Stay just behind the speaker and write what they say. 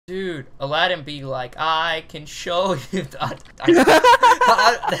Dude, Aladdin be like, I can show you. That's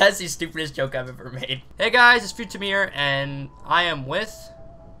the stupidest joke I've ever made. Hey guys, it's FuzionTimmy here, and I am with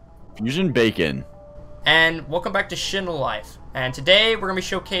Fusion Bacon. And welcome back to Shindo Life. And today we're going to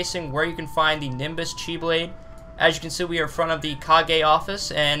be showcasing where you can find the Nimbus Chi Blade. As you can see, we are in front of the Kage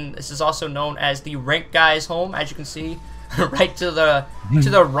office, and this is also known as the rank guy's home. As you can see, right to the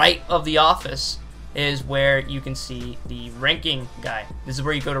right of the office is where you can see the ranking guy. This is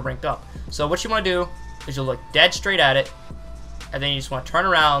where you go to rank up. So what you want to do is you'll look dead straight at it, and then you just want to turn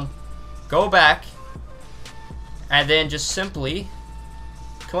around, go back, and then just simply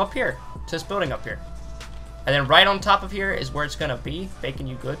come up here to this building up here. And then right on top of here is where it's gonna be. Bacon,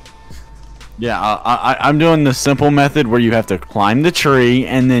 you good? Yeah, I'm doing the simple method where you have to climb the tree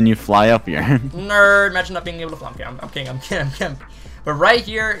and then you fly up here. Nerd, imagine not being able to fly. I'm kidding. But right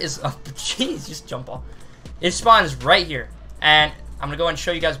here is, jeez, just jump off. It spawns right here, and I'm gonna go ahead and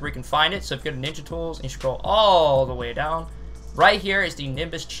show you guys where you can find it. So if you go to Ninja Tools and you scroll all the way down, right here is the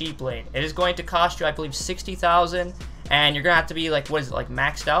Nimbus Chi Blade. It is going to cost you, I believe, 60,000, and you're gonna have to be like, what is it, like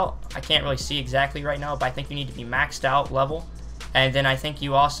maxed out? I can't really see exactly right now, but I think you need to be maxed out level, and then I think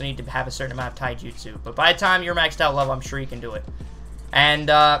you also need to have a certain amount of taijutsu. But by the time you're maxed out level, I'm sure you can do it.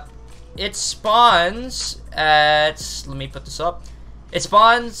 And it spawns at, let me put this up. It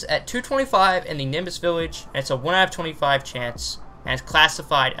spawns at 225 in the Nimbus Village, and it's a 1 out of 25 chance, and it's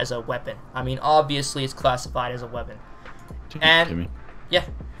classified as a weapon. I mean, obviously it's classified as a weapon. And, yeah.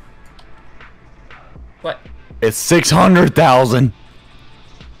 What? It's 600,000.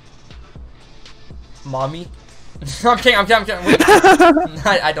 Mommy? I'm kidding. Wait.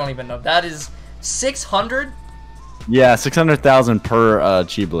 I don't even know. That is 600? Yeah, 600,000 per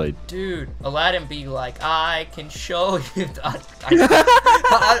Chi Blade. Dude, Aladdin be like, I can show you.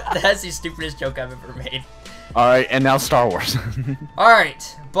 That's the stupidest joke I've ever made. Alright, and now Star Wars.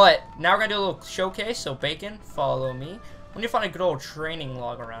 Alright, but now we're going to do a little showcase, so Bacon, follow me. We need to find a good old training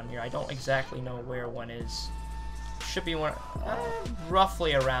log around here. I don't exactly know where one is. Should be one,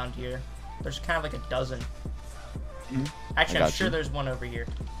 roughly around here. There's kind of like a dozen. Actually, I'm sure there's one over here.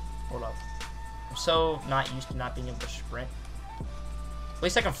 Hold up. I'm so not used to not being able to sprint. At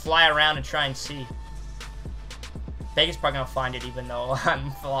least I can fly around and try and see. Bacon's probably gonna find it even though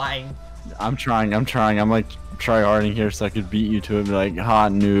I'm flying. I'm trying. I'm like try-harding here so I could beat you to it. Be like,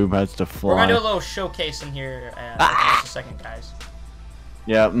 hot noob has to fly. We're gonna do a little showcase in here in just a second, guys.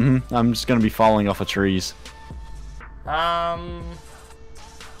 Yeah, I'm just gonna be falling off of trees. Let's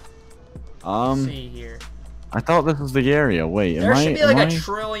see here. I thought this was the area. Wait, there should be like a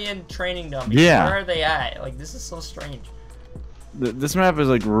trillion training dummies. Yeah. Where are they at? Like, this is so strange. This map is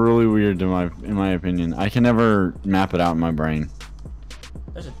like really weird in my opinion. I can never map it out in my brain.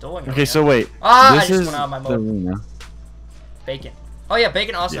 There's a door. Okay, so wait. Ah, this I just is went out of my mode. Bacon. Oh yeah,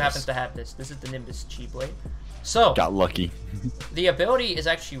 Bacon also happens to have this. This is the Nimbus Chi Blade. So got lucky. The ability is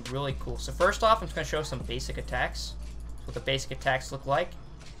actually really cool. So first off, I'm just gonna show some basic attacks. That's what the basic attacks look like.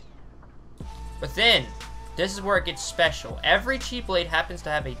 But then, this is where it gets special. Every Chi Blade happens to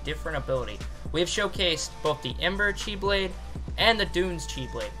have a different ability. We have showcased both the Ember Chi Blade and the Dunes Chi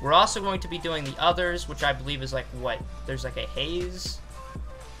Blade. We're also going to be doing the others, which I believe is like what? There's like a haze.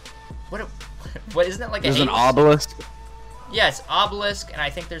 What isn't it like there's a haze? There's an obelisk. Yeah, it's obelisk, and I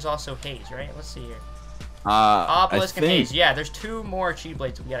think there's also haze, right? Let's see here. Obelisk and haze. Yeah, there's 2 more Chi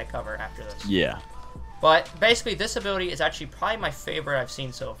Blades we gotta cover after this. Yeah. But basically, this ability is actually probably my favorite I've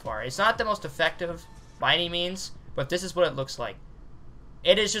seen so far. It's not the most effective by any means, but this is what it looks like.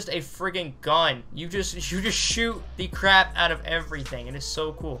 It is just a friggin' gun. You just shoot the crap out of everything. It is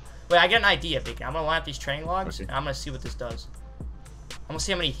so cool. Wait, I get an idea, Bacon. I'm gonna line up these training logs, and I'm gonna see what this does. I'm gonna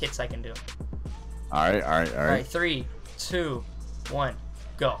see how many hits I can do. Alright. 3, 2, 1,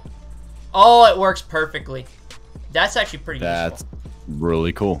 go. Oh, it works perfectly. That's actually pretty useful. That's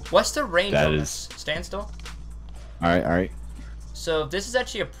really cool. What's the range on this? Standstill? Alright. So this is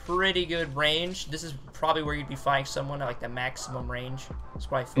actually a pretty good range. This is probably where you'd be fighting someone at like the maximum range. That's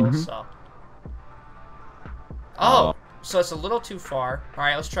what I feel. So. Oh, so it's a little too far. All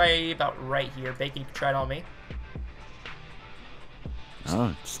right, let's try about right here. Bacon, you can try it on me.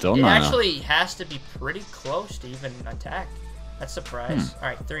 Oh, it's still it not. It actually has to be pretty close to even attack. That's a surprise. All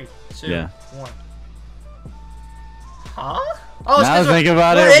right, 3, 2, 1. Huh? Oh, now think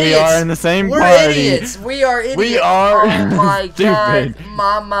about it. Idiots. We are in the same We're party. Idiots. We are idiots. We are. Oh my Stupid. god,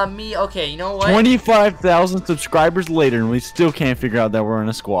 Mamma Mia. Okay, you know what? 25,000 subscribers later, and we still can't figure out that we're in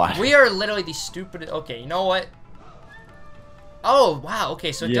a squad. We are literally the stupidest. Okay, you know what? Oh wow.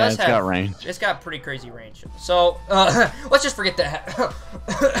 Okay, so it does have. Got range. It's got pretty crazy range. So let's just forget that.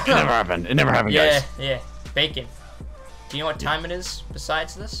 It never happened. It never happened, guys. Yeah. Bacon. Do you know what time it is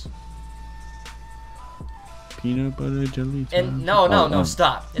besides this? Peanut butter jelly time. And no,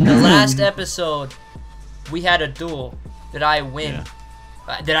 stop. In the last episode, we had a duel. Did I win?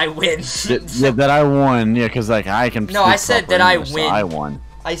 Yeah. Did I win? That I won. Yeah, because like I can. No, I said that I win. So I won.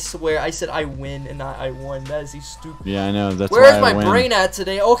 I swear, I said I win and not I won. That is stupid. Yeah, I know. That's Where's why I my win. brain at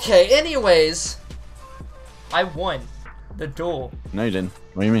today? Okay, anyways. I won the duel. No, you didn't.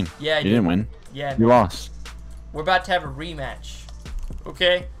 What do you mean? Yeah, you didn't win. Yeah. You lost. We're about to have a rematch.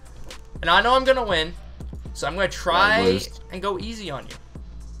 Okay? And I know I'm going to win. So I'm going to try and go easy on you.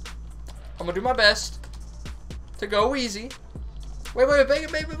 I'm going to do my best to go easy. Wait,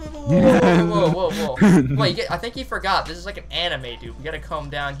 whoa. Wait, I think you forgot. This is like an anime, dude. We got to come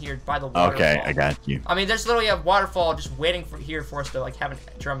down here by the waterfall. Okay, I got you. I mean, there's literally a waterfall just waiting for us to like have a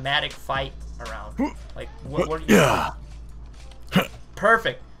dramatic fight around. Like, what are you doing?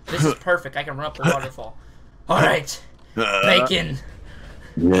 Perfect. This is perfect. I can run up the waterfall. Alright. Bacon.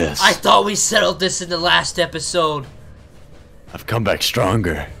 Yes. I thought we settled this in the last episode. I've come back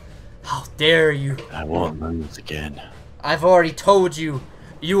stronger. How dare you? I won't lose again. I've already told you,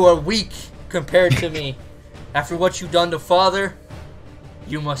 you are weak compared to me. After what you've done to father,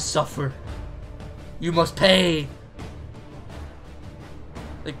 you must suffer. You must pay.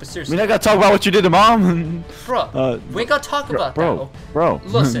 Like, but seriously. I mean, I gotta talk about what you did to mom. Bro, we ain't gonna talk about that. Bro.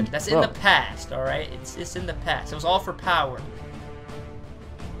 Listen, that's in the past, alright? It's in the past. It was all for power.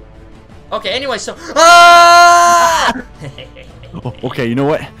 Okay, anyway, so... Ah! Oh, okay, you know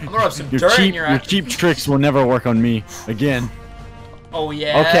what? I'm gonna rub some dirt in your eye. Your cheap tricks will never work on me again. Oh,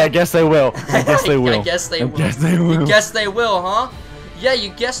 yeah? Okay, I guess they will. I guess they will. I guess they will. Guess they will. You guess they will, huh? Yeah, you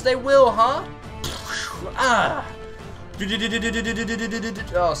guess they will, huh? Ah!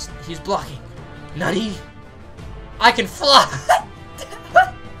 Oh, he's blocking. Nani? I can fly!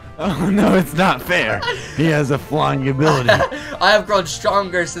 Oh, no, it's not fair. He has a flying ability. I have grown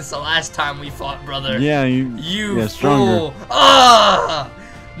stronger since the last time we fought, brother. Yeah, You stronger. fool! Ah!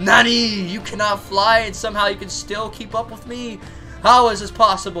 Nani! You cannot fly and somehow you can still keep up with me? How is this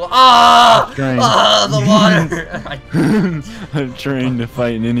possible? Ah! Ah, the water! I'm trained to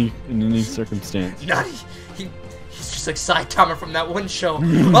fight in any circumstance. Nani! He's just like Saitama from that one show.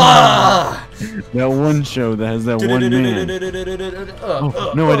 Ah! That one show that has that one man.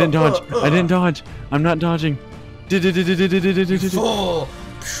 Oh, no, I didn't dodge. I didn't dodge. I'm not dodging. Fool!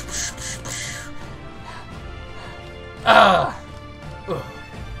 Ah!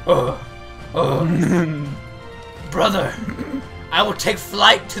 Brother, I will take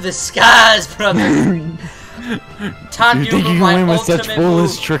flight to the skies, brother. Time to do my ultimate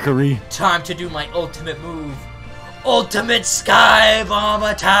move. Trickery. Time to do my ultimate move. Ultimate sky bomb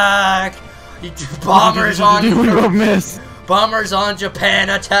attack. Bombers on. Miss. Bombers on Japan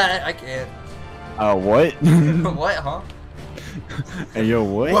attack. I can't. What? What, huh? Hey, yo,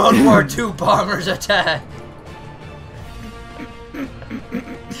 what? World War II bombers attack.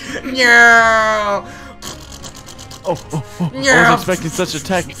 No. I was expecting such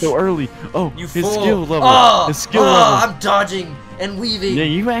attack so early. Oh, you his fool. skill level. Oh, his skill level. I'm dodging and weaving. Yeah,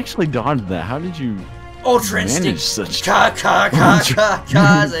 you actually dodged that. How did you Ultra manage instinct. such? Kaze.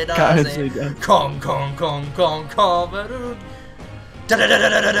 Kong.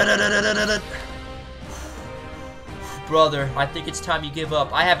 Brother, I think it's time you give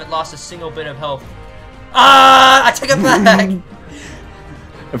up. I haven't lost a single bit of health. Ah! I take it back.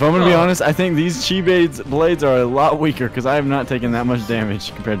 If I'm gonna be honest, I think these blades are a lot weaker because I have not taken that much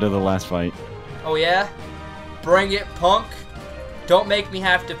damage compared to the last fight. Oh yeah? Bring it, punk. Don't make me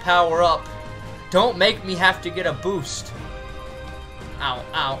have to power up. Don't make me have to get a boost. Ow,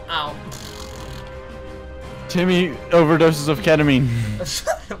 ow, ow. Timmy overdoses of ketamine.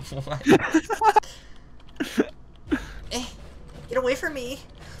 What? Get away from me.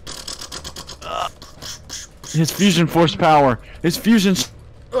 His fusion force power. His fusion.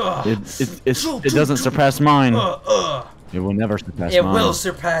 It doesn't surpass mine. It will never surpass mine. It will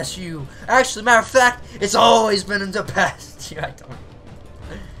surpass you. Actually, matter of fact, it's always been in the past. I don't.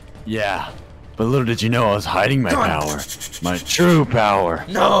 Yeah, but little did you know I was hiding my power, my true power.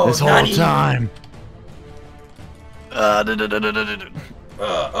 No, this whole time. I'm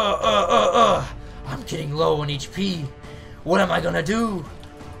getting low on HP. What am I gonna do,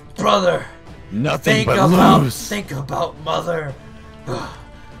 brother? Nothing but lose. Think about mother. Yeah,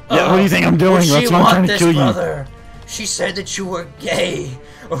 what do you think I'm doing? That's why I'm trying to kill you. Brother. She said that you were gay.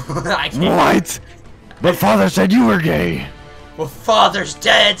 I can't. What? But father said you were gay. Well, father's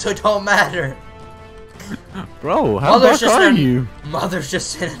dead, so it don't matter. Bro, how dark are you? Mother's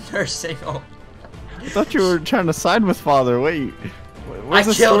just in a nursing home. I thought you were trying to side with father. Wait, where's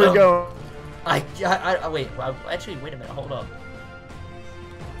the story going? Wait. Actually, wait a minute. Hold up.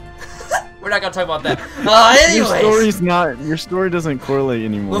 We're not gonna talk about that. Anyways. Your story doesn't correlate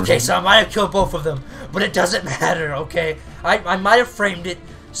anymore. Okay, so I might have killed both of them, but it doesn't matter. Okay, I might have framed it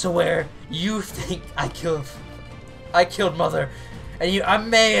so where you think I killed Mother, and I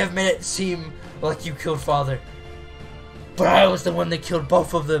may have made it seem like you killed Father, but I was the one that killed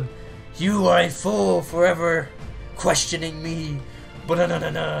both of them. You are a fool forever questioning me.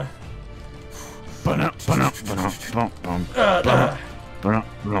 Banana.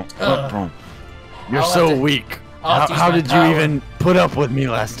 You're so weak. How did you even put up with me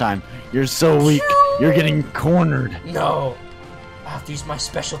last time? You're so weak. You're getting cornered. No. I have to use my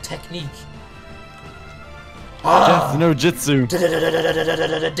special technique. No Jitsu.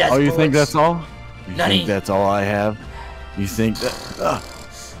 Oh, you think that's all? You think that's all I have? You think that...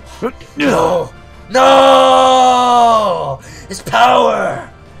 No! No! It's power!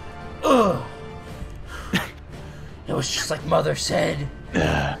 Ugh. It was just like Mother said.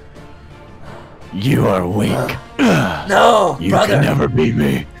 You are weak. No, you brother. can never beat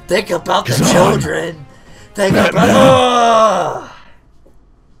me. Think about the children. Think about.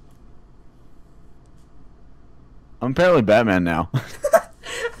 I'm apparently Batman now.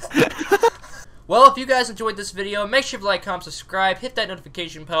 Well, if you guys enjoyed this video, make sure to like, comment, subscribe, hit that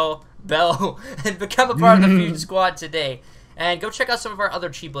notification bell, and become a part of the Fusion Squad today. And go check out some of our other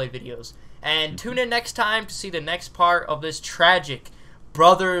Chi-Blade videos. And tune in next time to see the next part of this tragic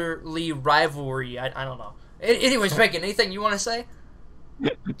brotherly rivalry. I don't know. Anyways, Bacon, anything you want to say?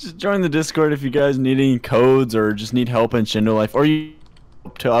 Just join the Discord if you guys need any codes or just need help in Shindo life, or you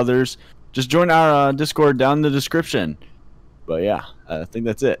help to others. Just join our Discord down in the description. But yeah, I think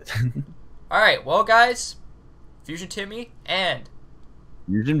that's it. Alright, well guys, FuzionTimmy and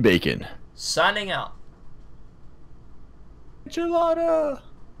Fusion Bacon signing out. Enchilada.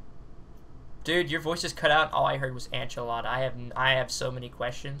 Dude, your voice just cut out. All I heard was enchilada. I have so many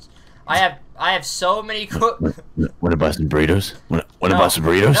questions. I have so many. What about some burritos? What about some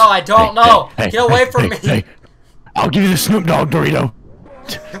burritos? No, I don't know. Get away from me. Hey, I'll give you the Snoop Dogg Dorito.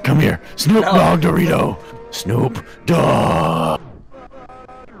 Come here, Snoop Dogg Dorito. Snoop Dogg.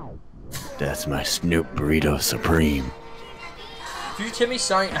 That's my Snoop Burrito Supreme. FuzionTimmy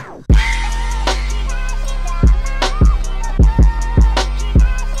signing out.